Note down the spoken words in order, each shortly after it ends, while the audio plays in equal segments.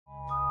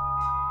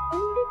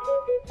What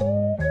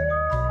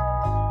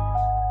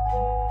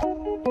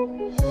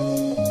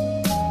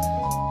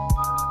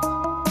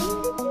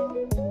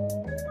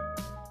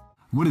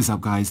is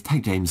up guys,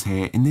 Tech James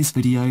here. In this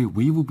video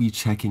we will be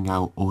checking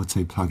out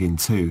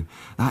AutoPlugin 2.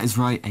 That is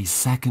right, a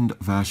second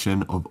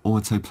version of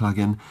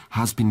AutoPlugin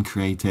has been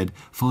created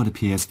for the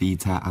PS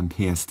Vita and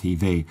PS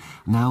TV.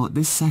 Now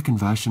this second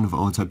version of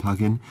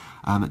AutoPlugin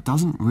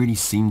doesn't really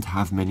seem to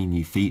have many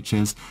new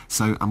features,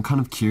 so I'm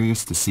kind of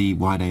curious to see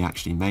why they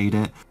actually made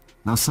it.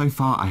 Now so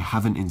far I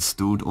haven't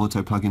installed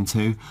AutoPlugin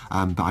 2,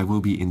 but I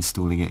will be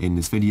installing it in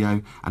this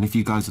video, and if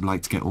you guys would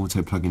like to get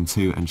AutoPlugin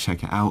 2 and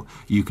check it out,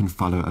 you can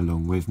follow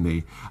along with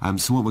me.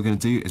 So what we're going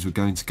to do is we're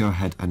going to go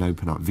ahead and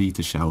open up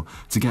Vita Shell.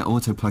 To get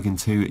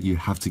AutoPlugin 2 you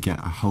have to get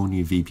a whole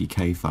new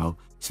VPK file.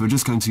 So we're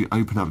just going to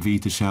open up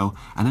Vita Shell,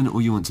 and then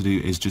all you want to do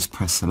is just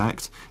press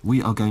select.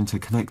 We are going to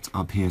connect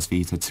our PS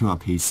Vita to our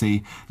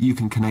PC. You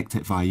can connect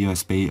it via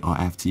USB or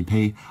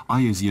FTP.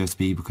 I use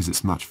USB because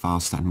it's much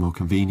faster and more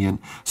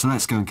convenient. So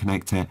let's go and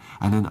connect it,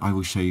 and then I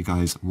will show you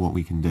guys what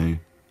we can do.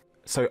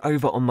 So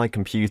over on my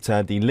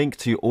computer, the link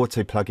to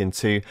AutoPlugin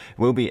 2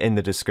 will be in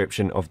the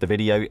description of the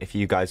video if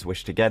you guys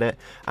wish to get it.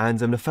 And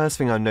the first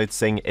thing I'm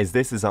noticing is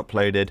this is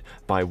uploaded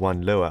by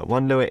OneLua.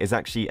 OneLua is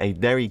actually a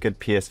very good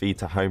PS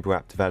Vita homebrew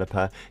app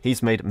developer.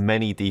 He's made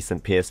many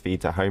decent PS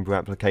Vita homebrew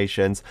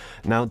applications.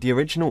 Now the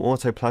original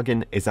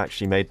AutoPlugin is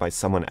actually made by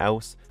someone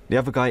else. The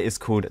other guy is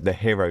called the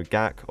Hero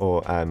GAC,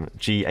 or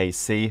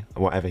GAC,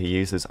 whatever he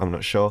uses, I'm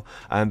not sure.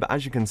 But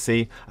as you can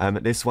see,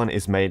 this one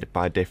is made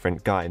by a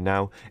different guy.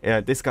 Now,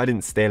 this guy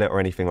didn't steal it or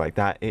anything like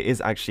that. It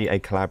is actually a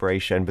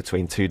collaboration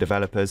between two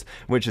developers,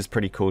 which is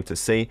pretty cool to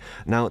see.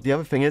 Now, the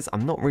other thing is,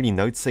 I'm not really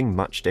noticing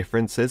much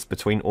differences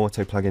between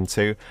AutoPlugin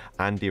 2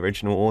 and the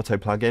original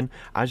AutoPlugin.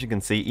 As you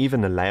can see, even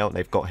the layout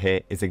they've got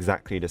here is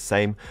exactly the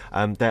same.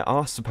 There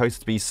are supposed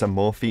to be some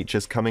more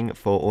features coming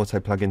for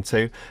AutoPlugin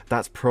 2.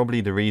 That's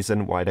probably the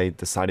reason why they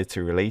decided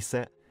to release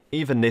it.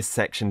 Even this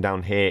section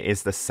down here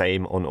is the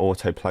same on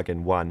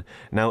AutoPlugin 1.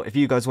 Now, if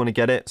you guys want to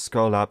get it,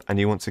 scroll up and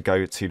you want to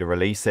go to the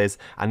releases,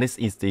 and this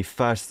is the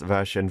first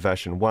version,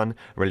 version 1,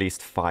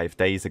 released 5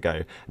 days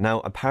ago. Now,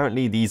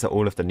 apparently these are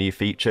all of the new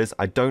features.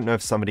 I don't know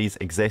if some of these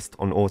exist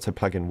on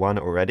AutoPlugin 1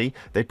 already.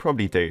 They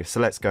probably do, so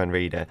let's go and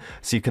read it.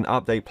 So you can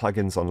update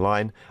plugins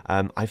online.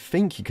 I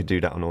think you could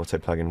do that on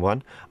AutoPlugin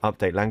 1.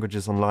 Update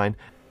languages online.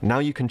 Now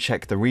you can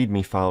check the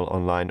README file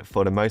online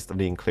for the most of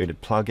the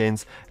included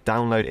plugins,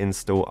 download,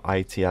 install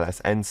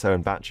ITLS Enso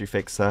and Battery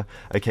Fixer.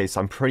 Okay, so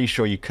I'm pretty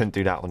sure you couldn't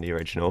do that on the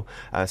original.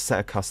 Set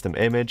a custom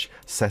image,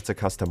 set a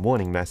custom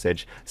warning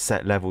message,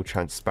 set level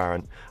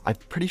transparent. I'm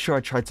pretty sure I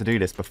tried to do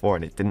this before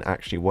and it didn't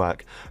actually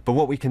work. But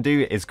what we can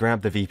do is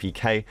grab the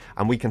VPK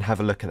and we can have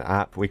a look at the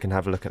app, we can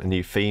have a look at the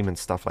new theme and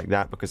stuff like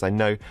that, because I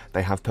know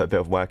they have put a bit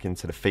of work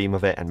into the theme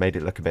of it and made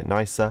it look a bit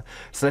nicer.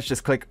 So let's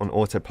just click on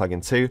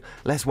AutoPlugin 2.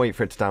 Let's wait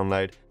for it to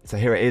download. So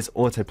here it is,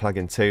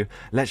 AutoPlugin 2.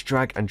 Let's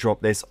drag and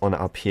drop this on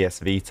our PS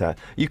Vita.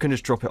 You can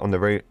just drop it on the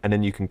root and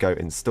then you can go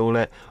install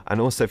it.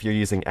 And also if you're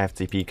using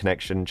FTP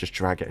connection, just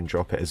drag it and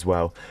drop it as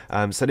well.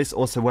 So this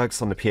also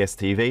works on the PS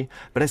TV,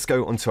 but let's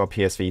go onto our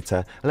PS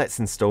Vita, let's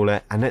install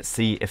it, and let's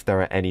see if there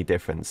are any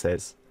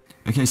differences.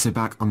 Okay, so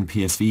back on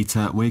the PS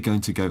Vita, we're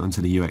going to go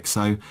onto the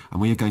UXO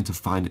and we are going to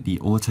find the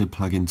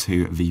AutoPlugin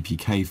 2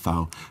 VPK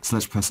file. So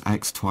let's press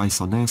X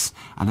twice on this,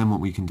 and then what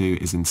we can do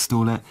is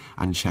install it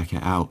and check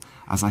it out.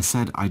 As I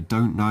said, I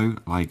don't know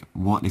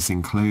what this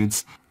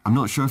includes. I'm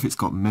not sure if it's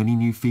got many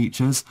new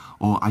features,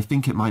 or I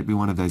think it might be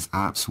one of those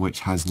apps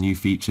which has new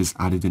features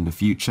added in the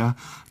future.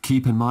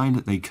 Keep in mind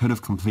that they could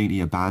have completely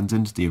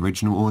abandoned the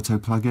original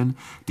AutoPlugin.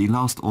 The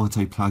last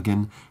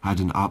AutoPlugin had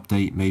an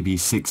update maybe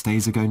 6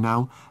 days ago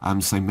now,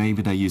 so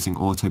maybe they're using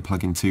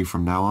AutoPlugin 2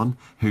 from now on.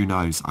 Who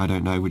knows? I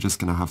don't know. We're just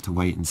going to have to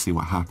wait and see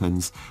what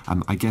happens.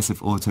 I guess if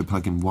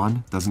AutoPlugin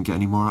 1 doesn't get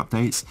any more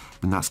updates,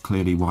 then that's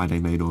clearly why they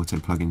made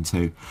AutoPlugin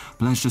 2.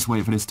 But let's just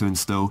wait for this to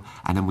install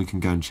and then we can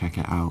go and check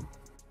it out.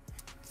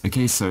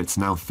 Okay, so it's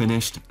now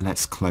finished.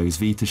 Let's close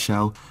Vita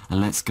Shell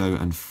and let's go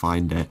and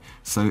find it.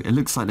 So it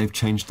looks like they've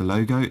changed the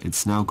logo.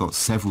 It's now got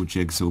several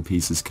jigsaw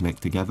pieces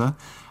connect together,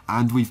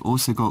 and we've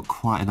also got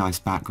quite a nice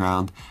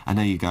background. And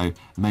there you go,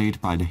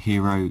 made by the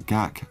Hero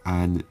GAC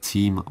and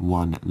Team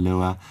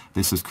OneLua.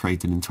 This was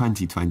created in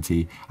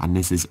 2020 and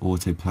this is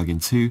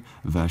AutoPlugin 2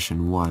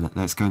 version 1.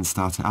 Let's go and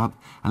start it up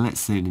and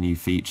let's see the new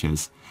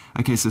features.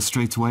 Okay, so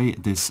straight away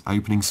this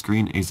opening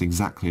screen is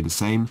exactly the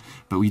same,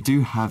 but we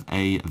do have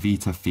a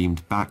Vita themed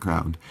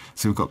background.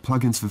 So we've got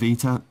plugins for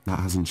Vita, that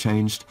hasn't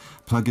changed.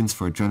 Plugins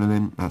for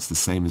Adrenaline, that's the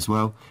same as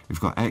well. We've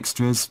got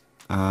extras.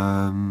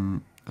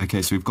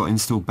 Okay, so we've got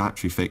install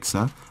Battery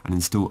Fixer and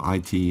install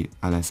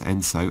ITLS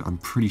Enso. I'm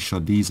pretty sure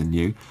these are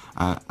new,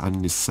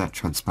 and is set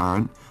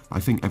transparent. I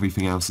think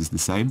everything else is the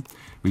same.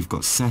 We've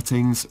got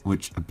settings,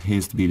 which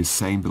appears to be the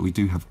same, but we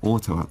do have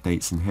auto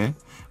updates in here.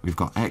 We've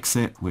got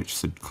exit, which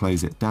should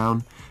close it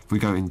down. If we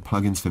go in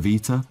plugins for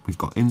Vita, we've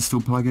got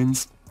install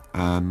plugins.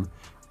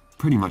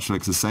 Pretty much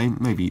looks the same,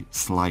 maybe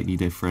slightly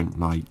different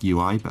like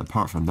UI, but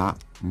apart from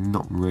that,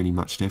 not really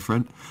much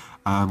different.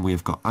 We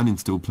have got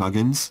uninstall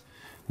plugins,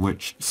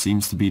 which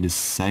seems to be the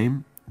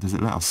same. Does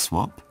it let us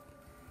swap?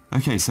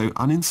 Okay, so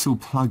uninstall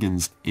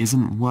plugins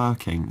isn't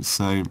working,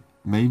 so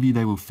maybe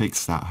they will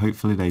fix that.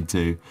 Hopefully they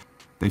do.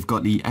 They've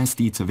got the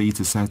SD to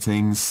Vita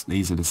settings.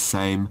 These are the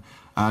same.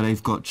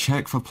 They've got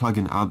check for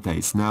plugin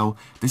updates. Now,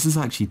 this is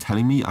actually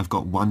telling me I've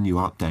got one new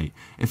update.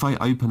 If I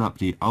open up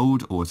the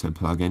old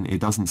AutoPlugin, it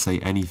doesn't say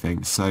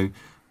anything. So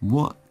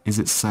what is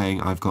it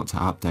saying I've got to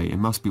update? It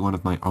must be one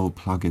of my old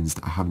plugins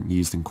that I haven't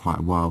used in quite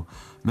a while.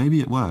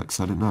 Maybe it works,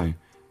 I don't know.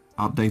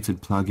 Updated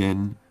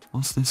plugin.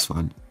 What's this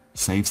one?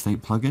 Save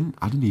state plugin?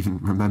 I didn't even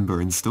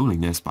remember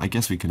installing this, but I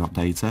guess we can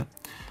update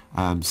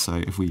it. So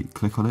if we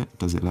click on it,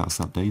 does it let us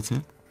update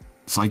it?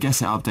 So I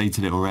guess it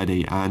updated it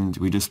already, and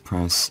we just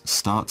press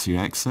start to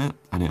exit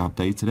and it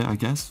updated it, I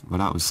guess. Well,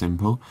 that was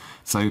simple.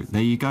 So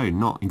there you go.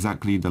 Not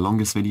exactly the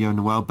longest video in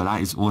the world, but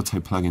that is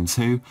AutoPlugin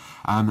 2.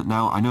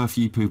 Now, I know a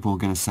few people are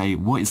going to say,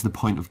 what is the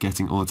point of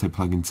getting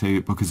AutoPlugin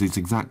 2? Because it's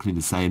exactly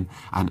the same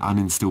and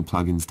uninstall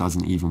plugins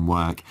doesn't even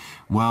work.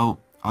 Well,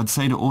 I'd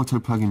say that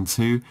AutoPlugin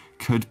 2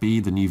 could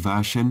be the new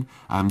version,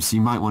 so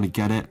you might want to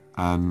get it.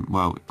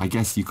 Well, I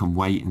guess you can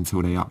wait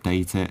until they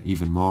update it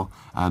even more,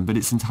 but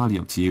it's entirely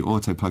up to you.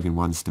 AutoPlugin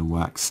 1 still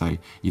works, so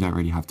you don't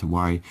really have to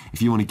worry.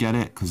 If you want to get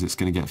it, because it's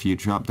going to get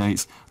future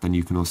updates, then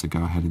you can also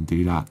go ahead and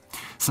do that.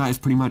 So that is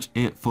pretty much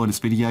it for this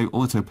video.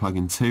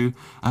 AutoPlugin 2,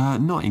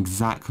 not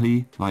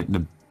exactly like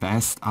the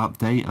best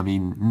update. I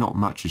mean, not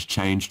much has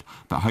changed,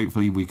 but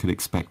hopefully we could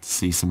expect to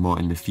see some more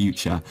in the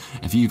future.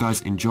 If you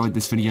guys enjoyed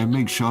this video,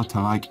 make sure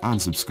to like and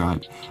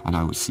subscribe, and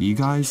I will see you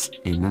guys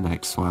in the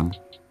next one.